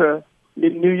 Teresa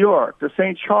in New York, the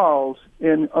St. Charles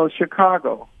in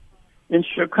Chicago. In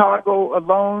Chicago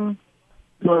alone,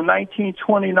 in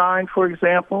 1929, for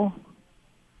example,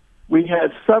 we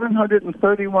had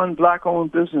 731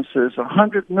 black-owned businesses,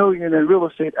 $100 million in real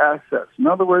estate assets. In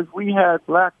other words, we had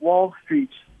black Wall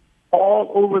Streets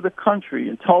all over the country.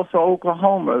 In Tulsa,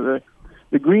 Oklahoma,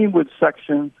 the Greenwood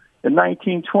section in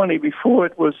 1920, before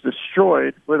it was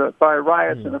destroyed by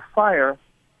riots and a fire,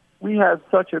 we had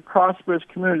such a prosperous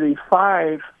community.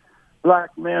 5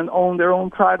 black men owned their own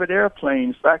private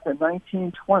airplanes back in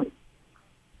 1920.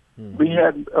 We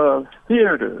had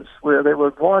theaters where there were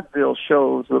vaudeville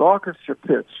shows with orchestra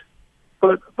pits.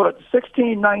 But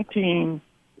 1619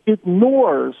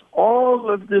 ignores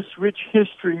all of this rich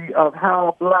history of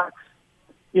how blacks,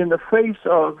 in the face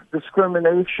of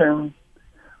discrimination,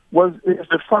 is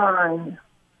defined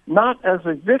not as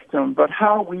a victim, but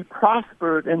how we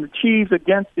prospered and achieved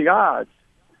against the odds.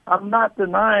 I'm not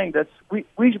denying that we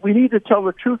need to tell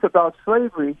the truth about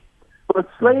slavery, but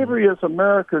slavery is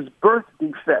America's birth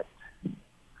defect.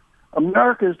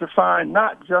 America is defined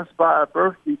not just by a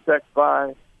birth defect,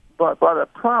 but by the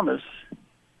promise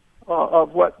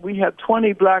of what we had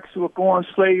 20 blacks who were born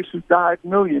slaves who died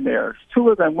millionaires. 2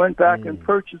 of them went back and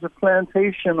purchased a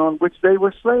plantation on which they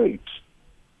were slaves.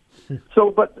 So,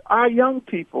 but our young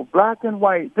people, black and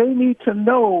white, they need to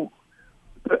know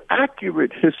the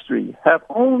accurate history. Have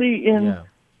only in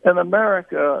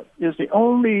America is the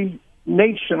only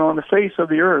nation on the face of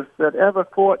the earth that ever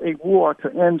fought a war to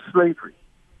end slavery.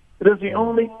 It is the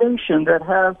only nation that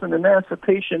has an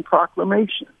Emancipation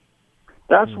Proclamation.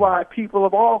 That's why people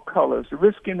of all colors are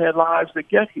risking their lives to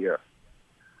get here.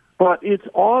 But it's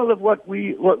all of what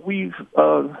we've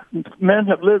men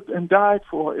have lived and died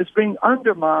for is being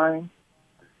undermined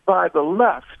by the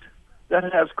left that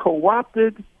has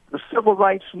co-opted the civil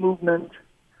rights movement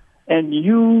and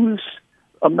used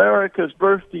America's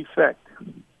birth defect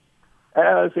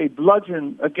as a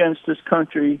bludgeon against this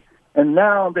country. And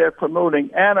now they're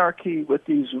promoting anarchy with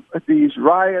these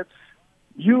riots,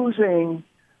 using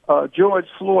George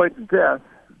Floyd's death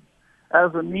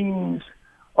as a means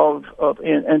of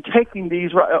taking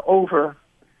these over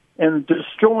and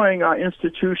destroying our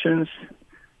institutions.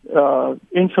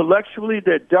 Intellectually,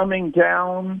 they're dumbing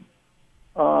down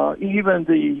even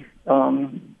the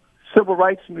Civil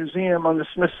Rights Museum on the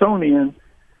Smithsonian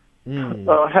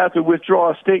had to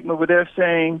withdraw a statement where they're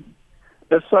saying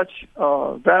that such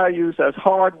values as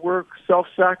hard work,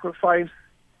 self-sacrifice,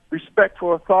 respect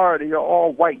for authority are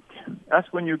all white. That's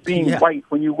when you're being white.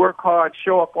 When you work hard,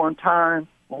 show up on time,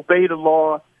 obey the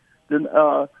law, then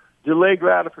delay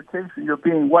gratification, you're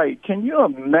being white. Can you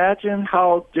imagine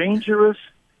how dangerous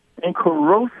and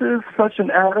corrosive such an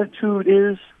attitude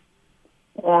is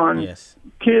on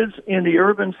kids in the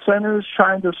urban centers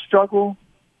trying to struggle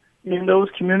in those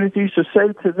communities, to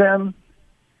say to them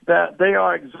that they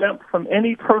are exempt from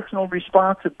any personal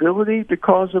responsibility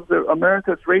because of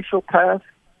America's racial past,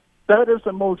 that is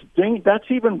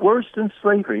that's even worse than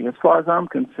slavery as far as I'm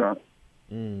concerned.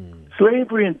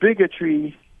 Slavery and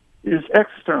bigotry is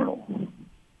external.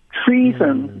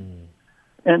 Treason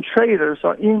and traitors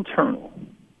are internal.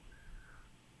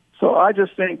 So I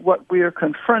just think what we are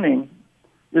confronting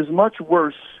is much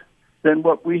worse than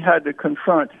what we had to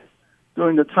confront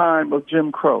during the time of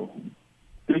Jim Crow.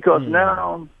 Because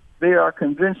now they are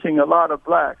convincing a lot of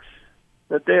blacks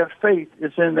that their fate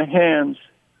is in the hands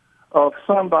of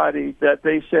somebody that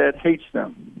they said hates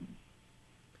them.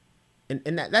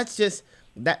 And that's just,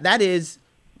 that is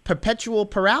perpetual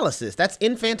paralysis. That's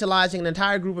infantilizing an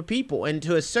entire group of people. And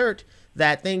to assert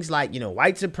that things like,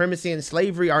 white supremacy and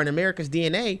slavery are in America's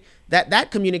DNA, that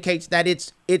communicates that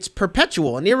it's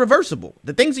perpetual and irreversible.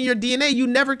 The things in your DNA you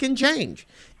never can change,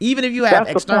 even if you have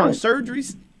external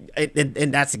surgeries.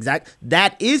 And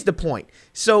that is the point.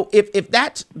 So if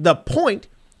that's the point,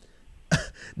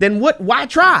 then why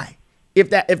try? If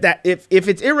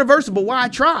it's irreversible, why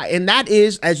try? And that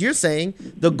is, as you're saying,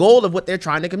 the goal of what they're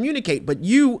trying to communicate. But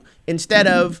you, instead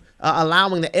of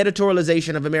allowing the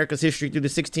editorialization of America's history through the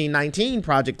 1619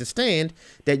 Project to stand,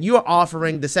 that you're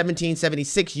offering the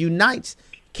 1776 Unites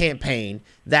campaign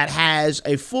that has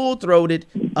a full-throated,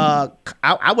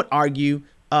 I would argue,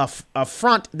 a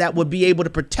front that would be able to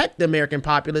protect the American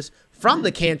populace from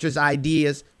the cancerous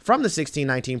ideas from the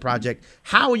 1619 Project.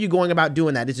 How are you going about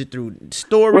doing that? Is it through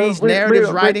stories,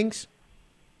 narratives, writings?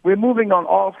 We're moving on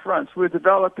all fronts. We're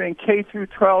developing K through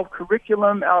 12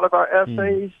 curriculum out of our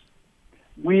essays.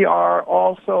 We are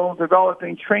also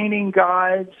developing training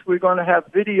guides. We're going to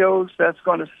have videos that's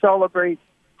going to celebrate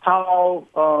how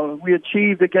we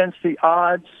achieved against the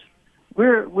odds.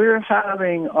 We're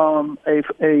having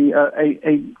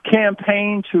a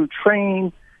campaign to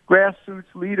train grassroots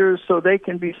leaders so they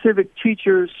can be civic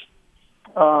teachers.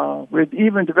 We're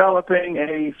even developing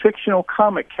a fictional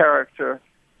comic character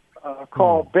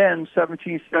called Ben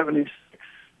 1776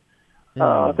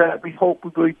 that we hope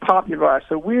will be popularized.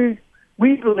 So we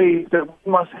believe that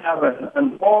we must have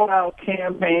an all-out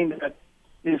campaign that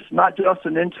is not just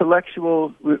an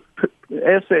intellectual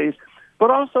essays, but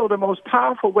also the most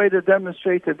powerful way to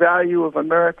demonstrate the value of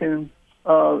American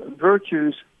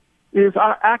virtues is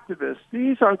our activists.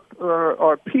 These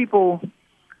are people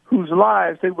whose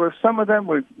lives, some of them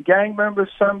were gang members,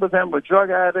 some of them were drug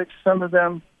addicts, some of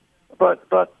them, but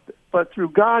through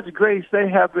God's grace, they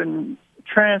have been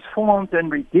transformed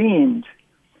and redeemed.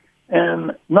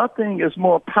 And nothing is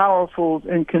more powerful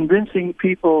in convincing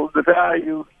people the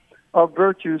value of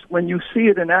virtues when you see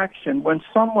it in action, when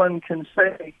someone can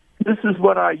say, this is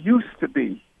what I used to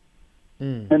be,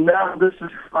 and now this is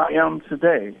who I am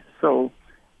today. So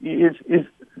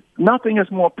nothing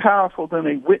is more powerful than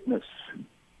a witness.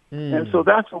 And so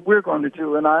that's what we're going to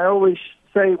do. And I always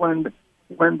say when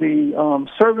the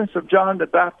servants of John the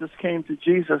Baptist came to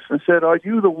Jesus and said, are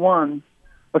you the one,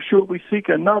 or should we seek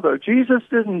another? Jesus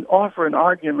didn't offer an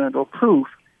argument or proof.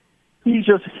 He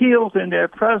just healed in their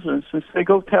presence and said,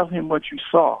 go tell him what you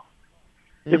saw.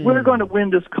 If we're going to win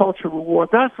this cultural war,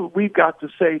 that's what we've got to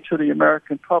say to the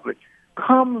American public.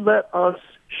 Come, let us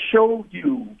show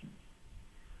you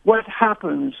what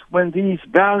happens when these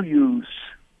values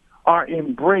are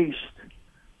embraced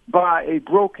by a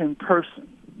broken person.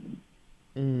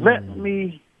 Let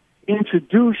me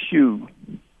introduce you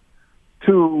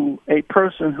to a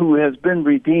person who has been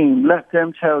redeemed. Let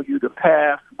them tell you the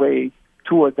pathway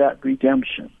toward that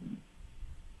redemption.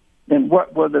 And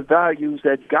what were the values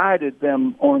that guided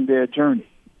them on their journey?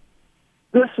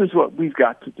 This is what we've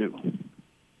got to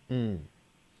do.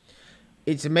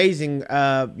 It's amazing.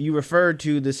 You referred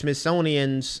to the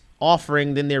Smithsonian's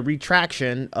offering then their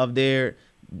retraction of their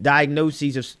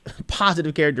diagnoses of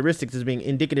positive characteristics as being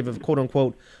indicative of quote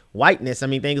unquote whiteness. I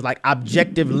mean, things like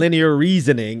objective linear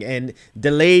reasoning and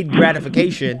delayed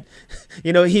gratification. He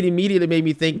immediately made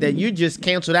me think that you just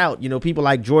canceled out, people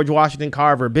like George Washington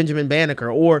Carver, Benjamin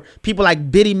Banneker, or people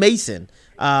like Biddy Mason.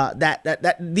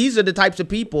 That these are the types of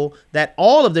people that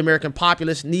all of the American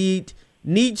populace need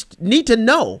to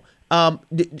know.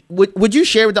 Would you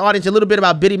share with the audience a little bit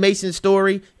about Biddy Mason's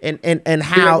story and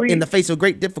how, in the face of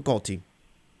great difficulty?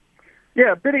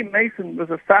 Yeah, Biddy Mason was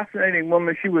a fascinating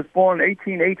woman. She was born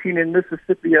 1818 in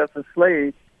Mississippi as a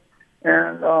slave,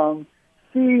 and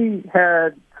she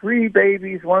had 3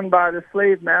 babies, one by the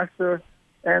slave master,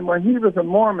 and when he was a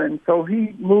Mormon, so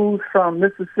he moved from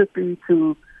Mississippi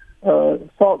to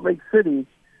Salt Lake City,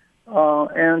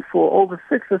 and for over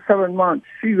 6 or 7 months,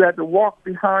 she had to walk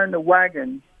behind the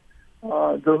wagon,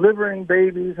 delivering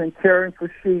babies and caring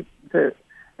for sheep.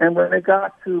 And when they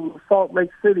got to Salt Lake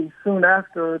City, soon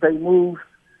after, they moved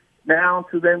down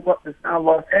to then what is now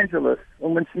Los Angeles.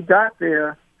 And when she got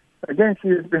there, again, she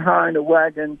was behind a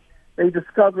wagon. They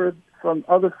discovered from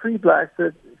other free blacks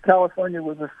that California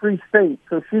was a free state.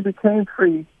 So she became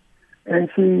free, and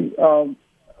she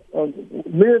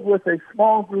lived with a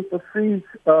small group of free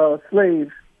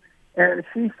slaves. And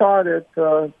she started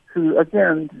to,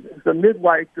 again, as a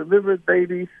midwife, delivered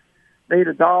babies, made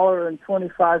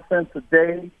 $1.25 a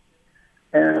day.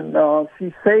 And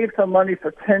she saved her money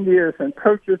for 10 years and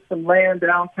purchased some land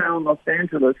downtown Los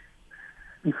Angeles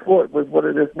before it was what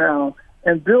it is now,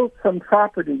 and built some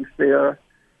properties there,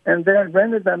 and then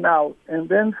rented them out. And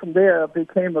then from there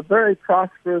became a very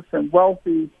prosperous and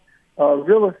wealthy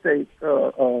real estate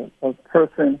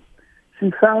person.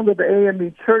 She founded the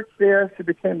AME Church there. She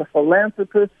became a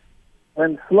philanthropist.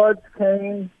 When floods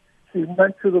came, she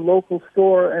went to the local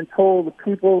store and told the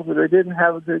people that they didn't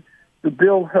have to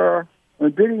build her.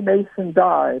 When Biddy Mason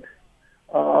died,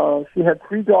 she had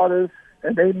 3 daughters,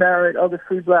 and they married other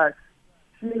free blacks.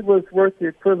 She was worth the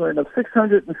equivalent of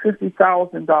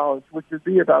 $650,000, which would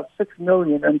be about $6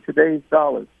 million in today's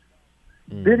dollars.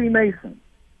 Biddy Mason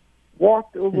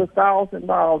walked over 1,000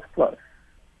 miles plus,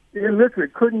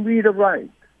 illiterate, couldn't read or write,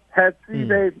 had 3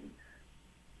 babies,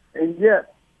 and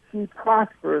yet she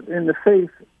prospered in the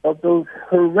face of those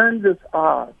horrendous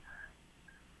odds.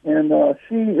 And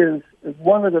she is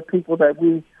one of the people that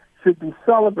we should be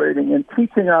celebrating and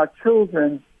teaching our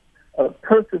children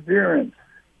perseverance,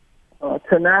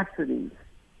 tenacity,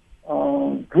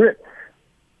 grit,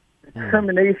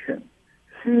 determination.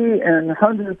 She and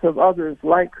hundreds of others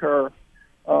like her,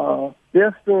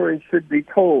 their stories should be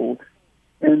told,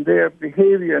 and their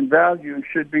behavior and values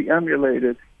should be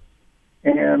emulated,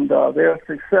 and their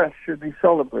success should be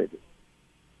celebrated.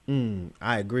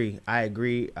 I agree.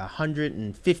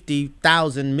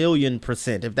 150,000 million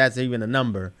 %, if that's even a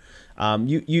number.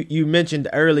 You mentioned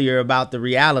earlier about the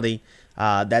reality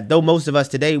that though most of us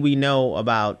today, we know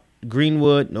about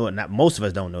Greenwood. No, not most of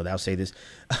us don't know that. I'll say this.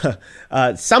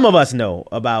 Some of us know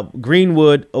about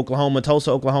Greenwood, Oklahoma,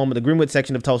 Tulsa, Oklahoma, the Greenwood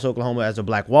section of Tulsa, Oklahoma as a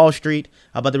Black Wall Street.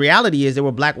 But the reality is there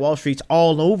were Black Wall Streets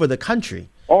all over the country.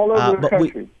 All over the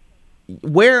country.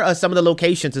 Where are some of the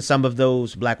locations of some of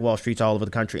those Black Wall Streets all over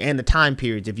the country, and the time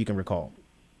periods, if you can recall?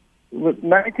 With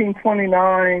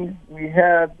 1929, we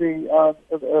had in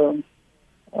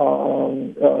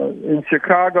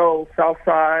Chicago, South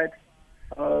Side.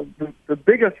 The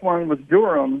biggest one was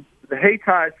Durham, the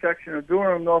Haytide section of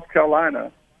Durham, North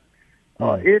Carolina.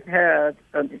 It had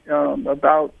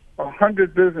about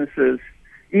 100 businesses.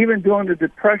 Even during the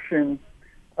Depression,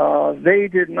 they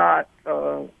did not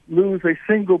lose a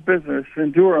single business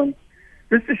in Durham.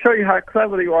 Just to show you how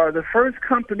clever they are, the first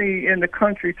company in the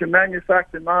country to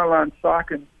manufacture nylon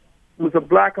stocking was a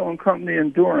black-owned company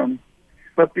in Durham.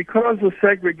 But because of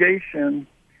segregation,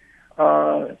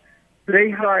 they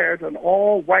hired an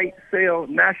all-white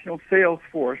national sales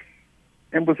force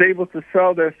and was able to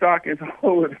sell their stockings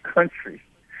all over the country.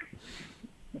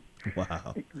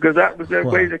 Wow. Because that was their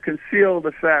way to conceal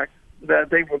the fact that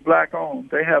they were black-owned.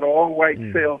 They had all-white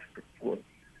sales force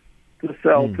to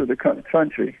sell to the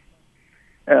country.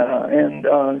 And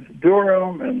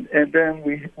Durham, and then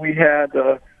we had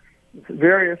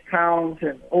various towns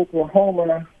in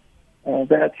Oklahoma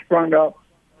that sprung up.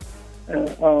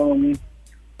 And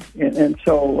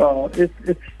so it's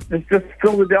just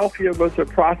Philadelphia was a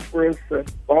prosperous,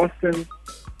 Boston,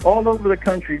 all over the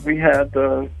country we had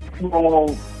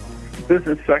small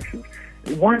business sections.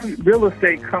 One real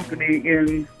estate company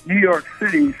in New York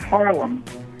City's Harlem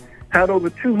had over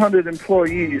 200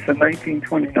 employees in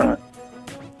 1929.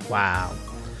 Wow.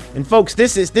 And folks,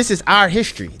 this is our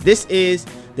history. This is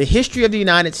the history of the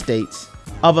United States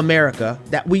of America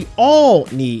that we all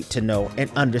need to know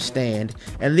and understand.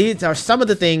 And these are some of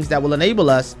the things that will enable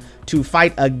us to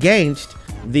fight against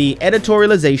the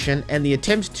editorialization and the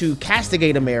attempts to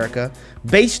castigate America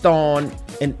based on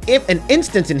an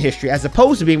instance in history, as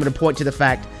opposed to being able to point to the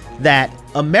fact that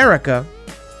America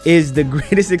is the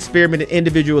greatest experiment in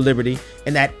individual liberty,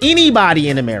 and that anybody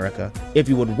in America, if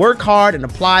you would work hard and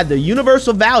apply the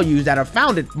universal values that are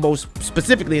founded most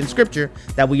specifically in Scripture,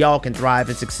 that we all can thrive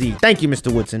and succeed. Thank you,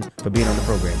 Mr. Woodson, for being on the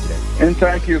program today. And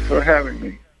thank you for having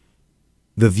me.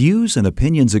 The views and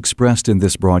opinions expressed in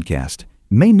this broadcast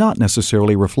may not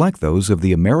necessarily reflect those of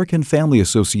the American Family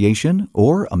Association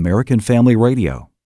or American Family Radio.